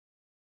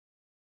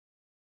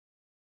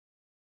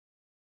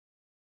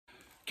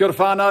Kia ora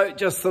whānau,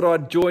 just thought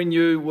I'd join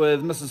you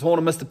with Mrs. Horn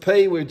and Mr.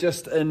 P. We're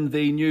just in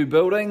the new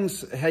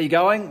buildings. How you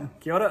going?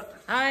 Kia ora.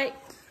 Hi.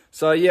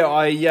 So yeah,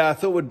 I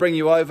thought we'd bring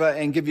you over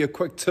and give you a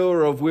quick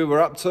tour of where we're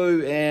up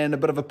to and a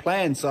bit of a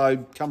plan,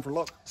 so come for a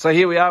look. So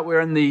here we are, we're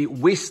in the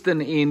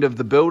western end of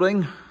the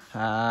building,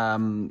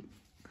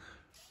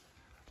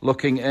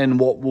 looking in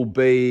what will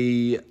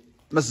be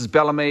Mrs.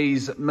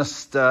 Bellamy's,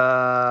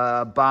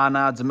 Mr.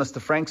 Barnard's and Mr.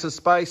 Franks'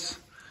 space.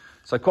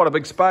 So quite a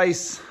big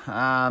space,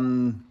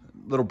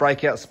 little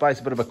breakout space,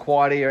 a bit of a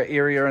quiet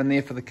area in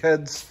there for the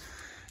kids.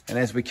 And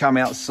as we come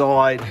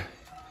outside,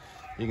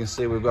 you can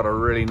see we've got a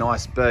really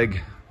nice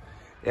big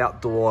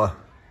outdoor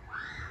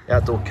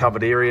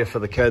covered area for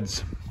the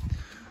kids.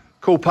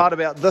 Cool part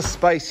about this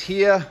space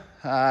here,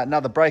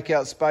 another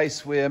breakout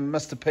space where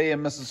Mr. P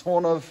and Mrs.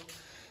 Horn are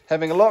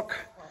having a look.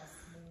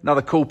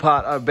 Another cool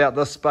part about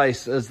this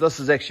space is this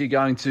is actually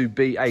going to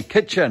be a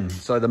kitchen.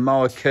 So the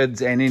Moa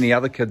kids and any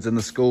other kids in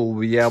the school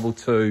will be able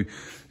to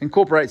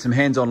incorporate some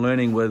hands-on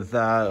learning with in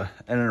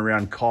and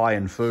around kai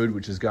and food,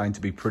 which is going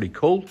to be pretty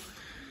cool.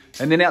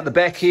 And then out the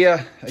back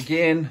here,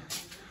 again,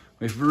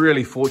 we're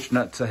really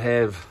fortunate to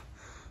have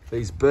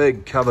these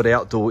big covered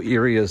outdoor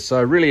areas.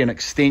 So really an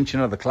extension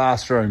of the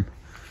classroom,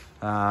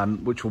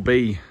 which will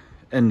be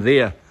in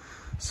there.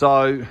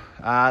 So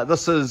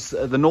this is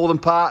the northern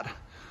part,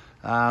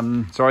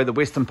 the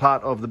western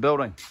part of the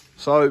building.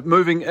 So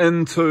moving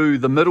into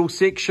the middle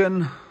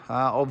section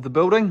of the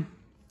building,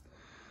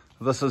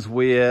 this is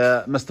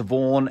where Mr.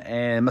 Vaughan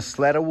and Miss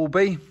Slatter will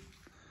be.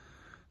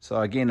 So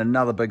again,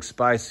 another big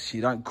space.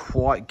 You don't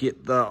quite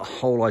get the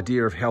whole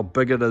idea of how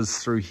big it is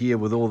through here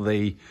with all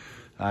the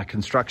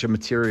construction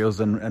materials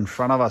in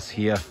front of us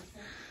here.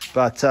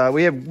 But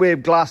we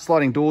have glass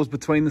sliding doors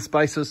between the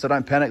spaces, so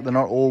don't panic, they're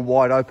not all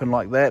wide open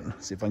like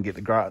that. See if I can get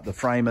the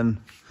frame in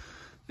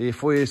there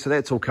for you. So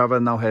that's all covered,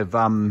 and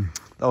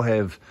they'll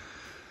have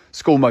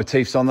school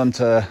motifs on them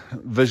to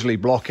visually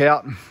block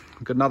out.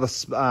 We've got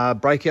another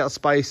breakout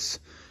space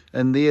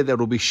in there that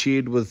will be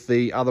shared with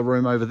the other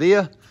room over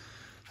there.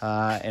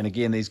 And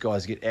again, these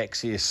guys get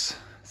access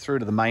through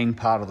to the main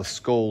part of the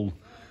school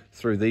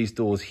through these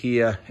doors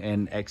here,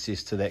 and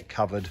access to that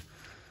covered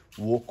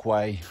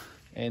walkway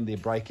and their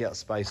breakout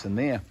space in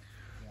there.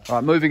 All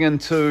right, moving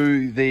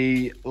into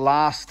the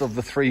last of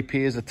the three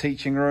pairs of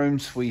teaching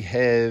rooms, we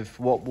have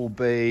what will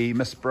be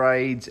Miss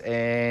Braid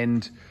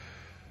and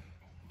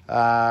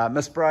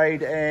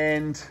Mrs.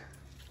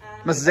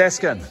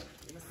 Askin.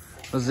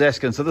 Mrs.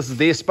 Askin. So this is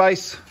their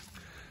space.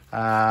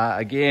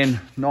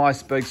 Again,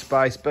 nice big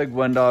space, big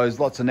windows,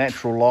 lots of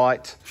natural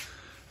light.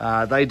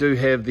 They do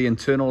have the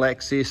internal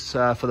access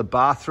for the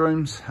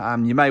bathrooms.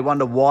 You may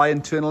wonder why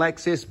internal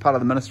access, part of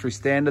the ministry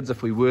standards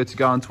if we were to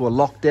go into a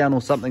lockdown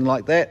or something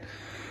like that.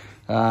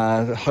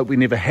 I hope we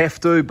never have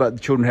to, but the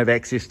children have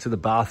access to the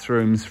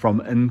bathrooms from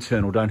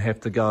internal, don't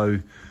have to go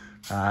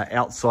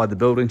outside the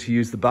building to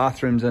use the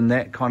bathrooms in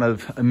that kind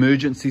of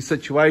emergency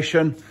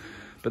situation.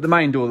 But the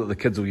main door that the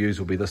kids will use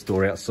will be this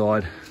door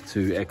outside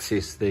to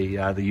access the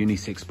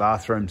unisex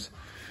bathrooms.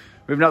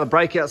 We have another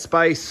breakout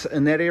space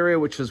in that area,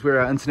 which is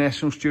where our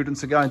international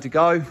students are going to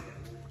go.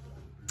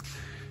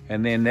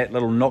 And then that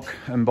little nook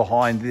in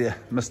behind there,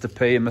 Mr.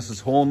 P and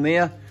Mrs. Horn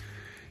there.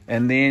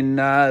 And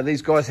then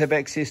these guys have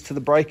access to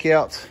the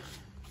breakout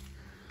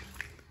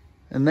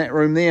in that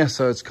room there.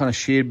 So it's kind of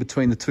shared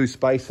between the two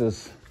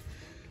spaces.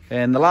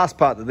 And the last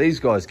part that these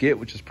guys get,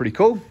 which is pretty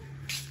cool,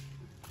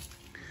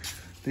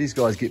 these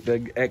guys get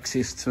big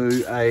access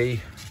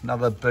to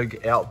another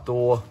big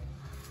outdoor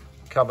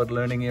covered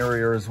learning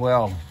area as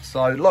well.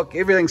 So look,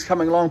 everything's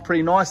coming along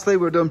pretty nicely.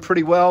 We're doing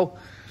pretty well.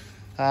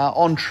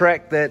 On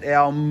track that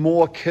our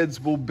more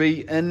kids will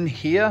be in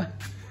here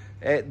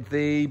at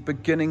the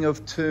beginning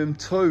of term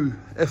 2.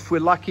 If we're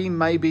lucky,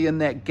 maybe in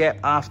that gap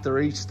after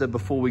Easter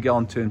before we go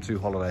on term 2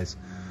 holidays.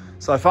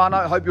 So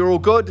whānau, hope you're all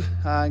good.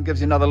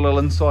 Gives you another little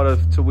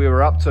insight to where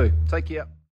we're up to. Take care.